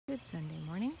Good Sunday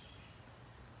morning.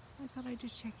 I thought I'd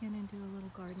just check in and do a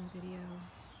little garden video.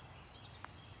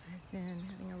 I've been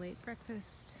having a late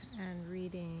breakfast and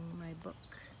reading my book,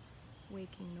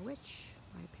 Waking the Witch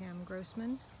by Pam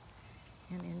Grossman,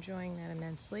 and enjoying that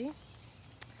immensely.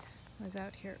 I was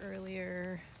out here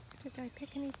earlier. Did I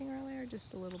pick anything earlier?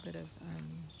 Just a little bit of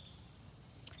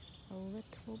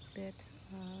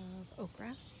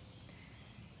okra.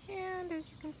 And as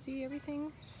you can see,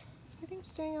 everything's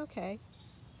doing okay.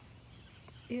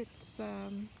 It's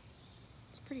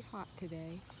pretty hot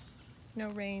today.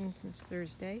 No rain since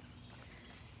Thursday.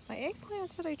 My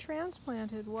eggplants that I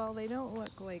transplanted, while they don't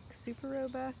look like super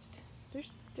robust,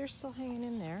 they're still hanging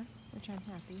in there, which I'm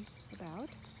happy about.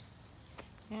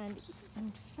 And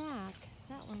in fact,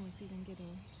 that one was even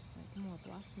getting like more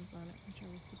blossoms on it, which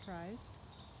I was surprised.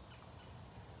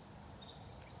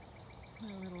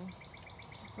 My little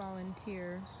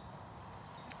volunteer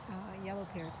yellow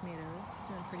pear tomato is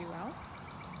doing pretty well.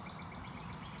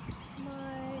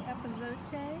 My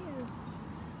epazote is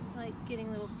like getting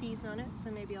little seeds on it,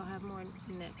 so maybe I'll have more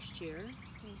next year.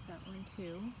 There's that one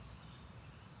too.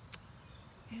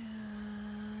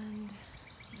 And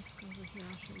let's go over here.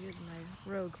 I'll show you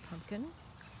my rogue pumpkin.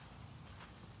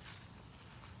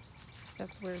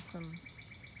 That's where some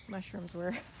mushrooms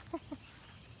were.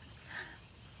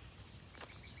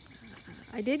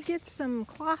 I did get some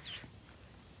cloth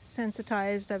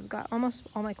sensitized. I've got almost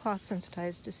all my cloth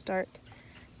sensitized to start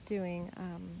doing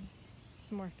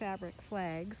some more fabric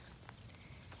flags.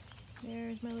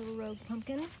 There's my little rogue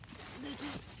pumpkin.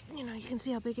 You can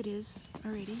see how big it is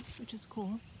already, which is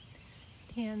cool.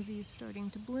 Tansy's starting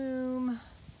to bloom.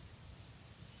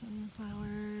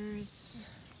 Sunflowers.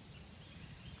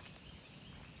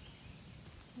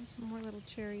 There's some more little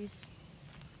cherries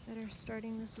that are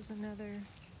starting. This was another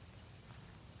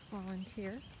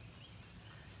volunteer.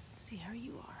 Let's see how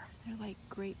you are. They're like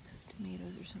grape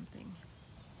tomatoes or something.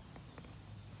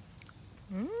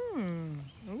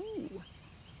 Ooh,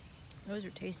 those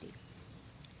are tasty.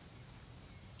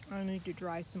 I need to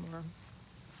dry some more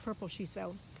purple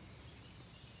shiso.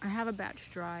 I have a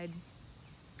batch dried,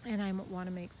 and I want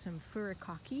to make some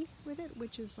furikake with it,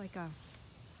 which is like a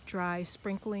dry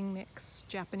sprinkling mix,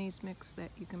 Japanese mix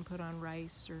that you can put on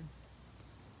rice or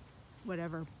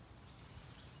whatever.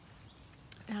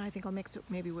 And I think I'll mix it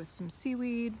maybe with some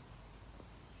seaweed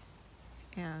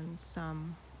and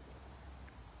some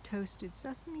toasted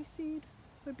sesame seed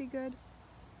would be good.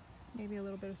 Maybe a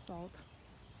little bit of salt.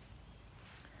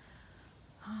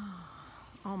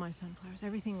 All my sunflowers,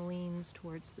 everything leans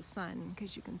towards the sun,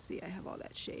 because you can see I have all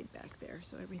that shade back there,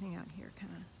 so everything out here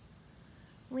kind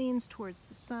of leans towards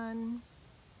the sun.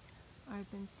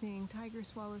 I've been seeing tiger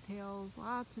swallowtails,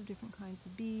 lots of different kinds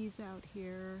of bees out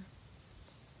here.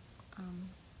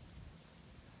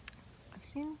 I've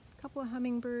seen a couple of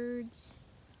hummingbirds,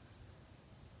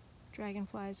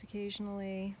 dragonflies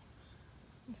occasionally.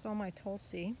 It's all my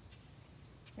Tulsi.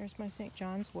 There's my St.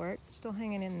 John's wort, still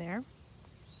hanging in there.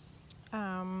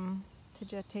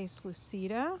 Tagetes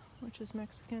lucida, which is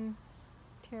Mexican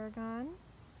tarragon.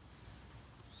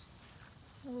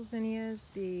 Little zinnias,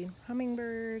 the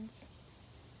hummingbirds,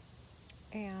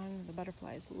 and the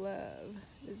butterflies love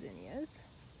the zinnias.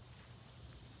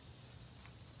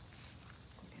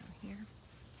 Go down here.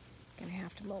 I'm gonna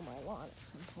have to mow my lawn at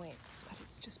some point, but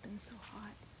it's just been so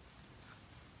hot.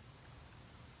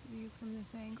 View from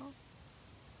this angle.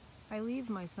 I leave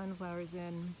my sunflowers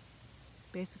in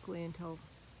basically until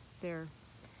they're,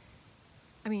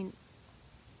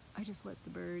 I just let the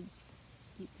birds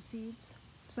eat the seeds.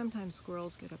 Sometimes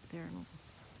squirrels get up there and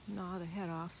gnaw the head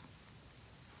off.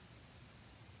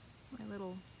 My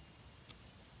little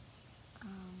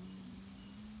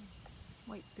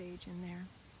white sage in there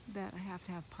that I have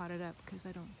to have potted up because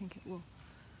I don't think it will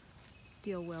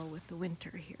deal well with the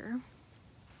winter here.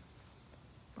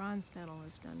 Bronze nettle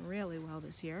has done really well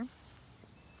this year.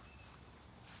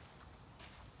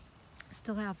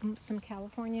 Still have some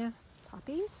California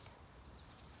poppies.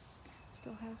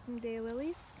 Still have some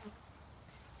daylilies.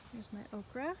 Here's my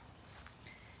okra.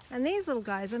 And these little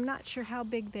guys, I'm not sure how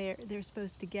big they're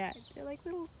supposed to get. They're like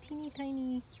little teeny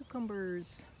tiny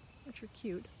cucumbers, which are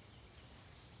cute.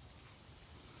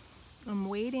 I'm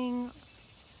waiting,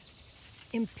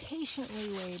 impatiently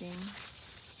waiting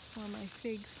for my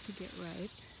figs to get ripe.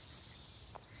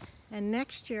 And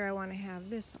next year I want to have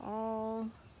this all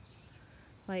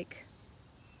like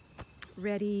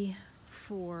ready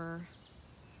for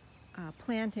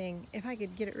planting. If I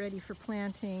could get it ready for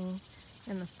planting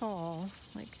in the fall,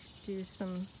 like do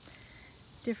some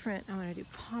different, I want to do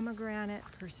pomegranate,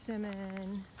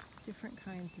 persimmon, different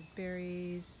kinds of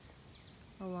berries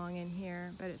along in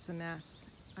here, but it's a mess.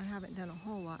 I haven't done a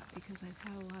whole lot because I've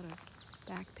had a lot of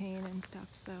back pain and stuff,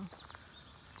 so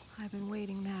I've been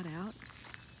waiting that out.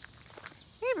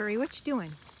 Avery, what you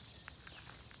doing?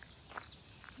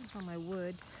 There's all my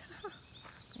wood.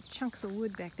 Chunks of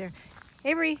wood back there.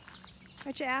 Avery,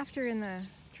 what you after in the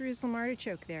Jerusalem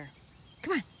artichoke there?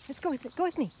 Come on, let's go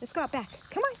with me. Let's go out back.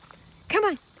 Come on, come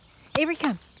on. Avery,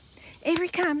 come. Avery,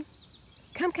 come.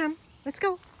 Come. Let's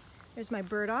go. There's my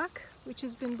burdock, which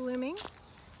has been blooming.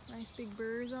 Nice big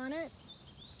burrs on it.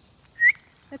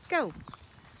 Let's go.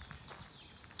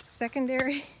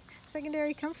 Secondary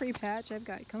comfrey patch. I've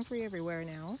got comfrey everywhere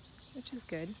now, which is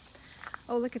good.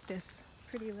 Oh, look at this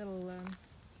pretty little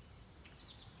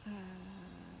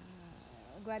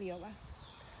gladiola.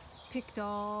 Picked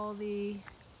all the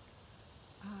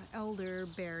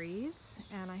elderberries,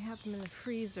 and I have them in the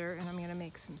freezer, and I'm going to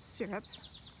make some syrup.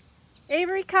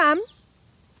 Avery, come.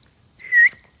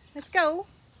 Let's go.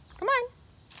 Come on.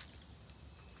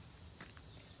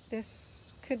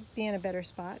 This could be in a better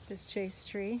spot, this chase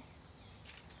tree.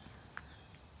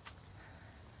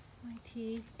 My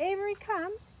tea. Avery,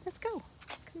 come. Let's go.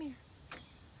 Come here.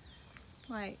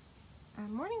 My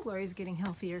morning glory is getting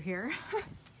healthier here.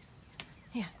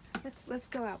 Yeah, let's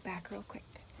go out back real quick.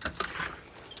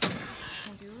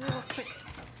 I'll do a real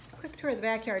quick tour of the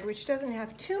backyard, which doesn't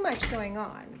have too much going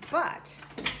on, but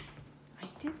I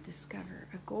did discover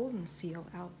a golden seal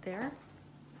out there,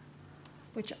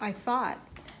 which I thought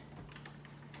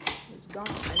was gone.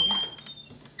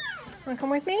 Want to come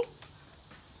with me?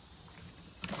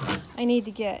 I need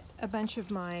to get a bunch of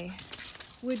my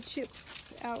wood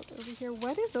chips out over here.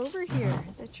 What is over here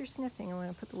that you're sniffing? I want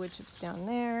to put the wood chips down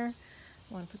there.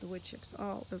 I want to put the wood chips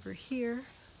all over here.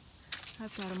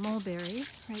 I've got a mulberry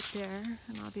right there,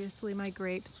 and obviously my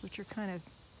grapes, which are kind of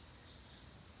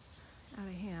out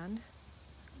of hand.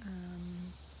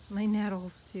 My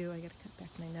nettles too. I gotta cut back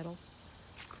my nettles.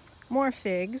 More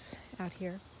figs out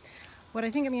here. What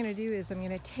I think I'm gonna do is I'm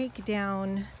gonna take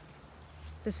down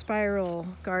the spiral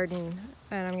garden,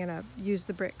 and I'm gonna use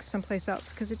the bricks someplace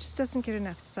else because it just doesn't get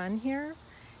enough sun here.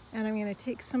 And I'm gonna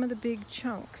take some of the big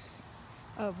chunks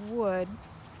of wood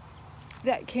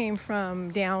that came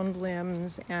from downed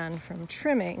limbs and from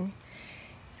trimming,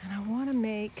 and I want to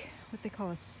make what they call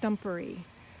a stumpery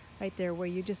right there, where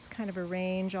you just kind of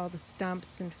arrange all the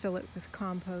stumps and fill it with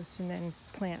compost and then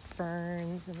plant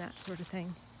ferns and that sort of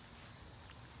thing.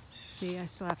 See, I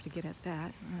still have to get at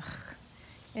that. Ugh.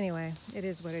 Anyway, it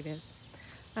is what it is.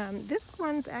 This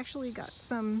one's actually got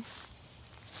some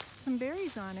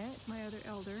berries on it, my other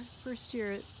elder. First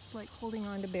year it's like holding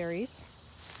on to berries.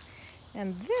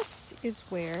 And this is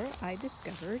where I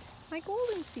discovered my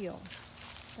golden seal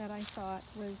that I thought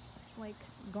was like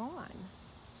gone.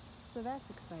 So that's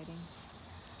exciting.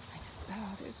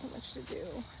 There's so much to do.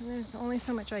 And there's only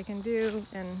so much I can do,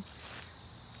 and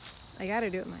I gotta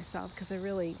do it myself because I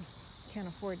really can't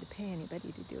afford to pay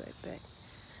anybody to do it, but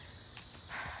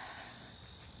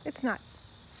it's not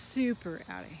super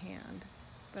out of hand,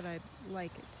 but I'd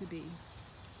like it to be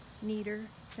neater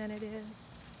than it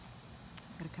is.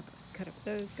 I've got to cut up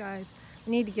those guys. I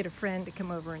need to get a friend to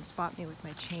come over and spot me with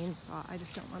my chainsaw. I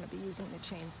just don't want to be using the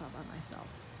chainsaw by myself.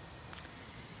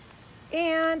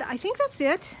 And I think that's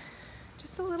it.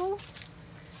 Just a little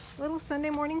Sunday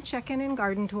morning check-in and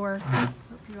garden tour. Hope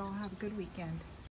you all have a good weekend.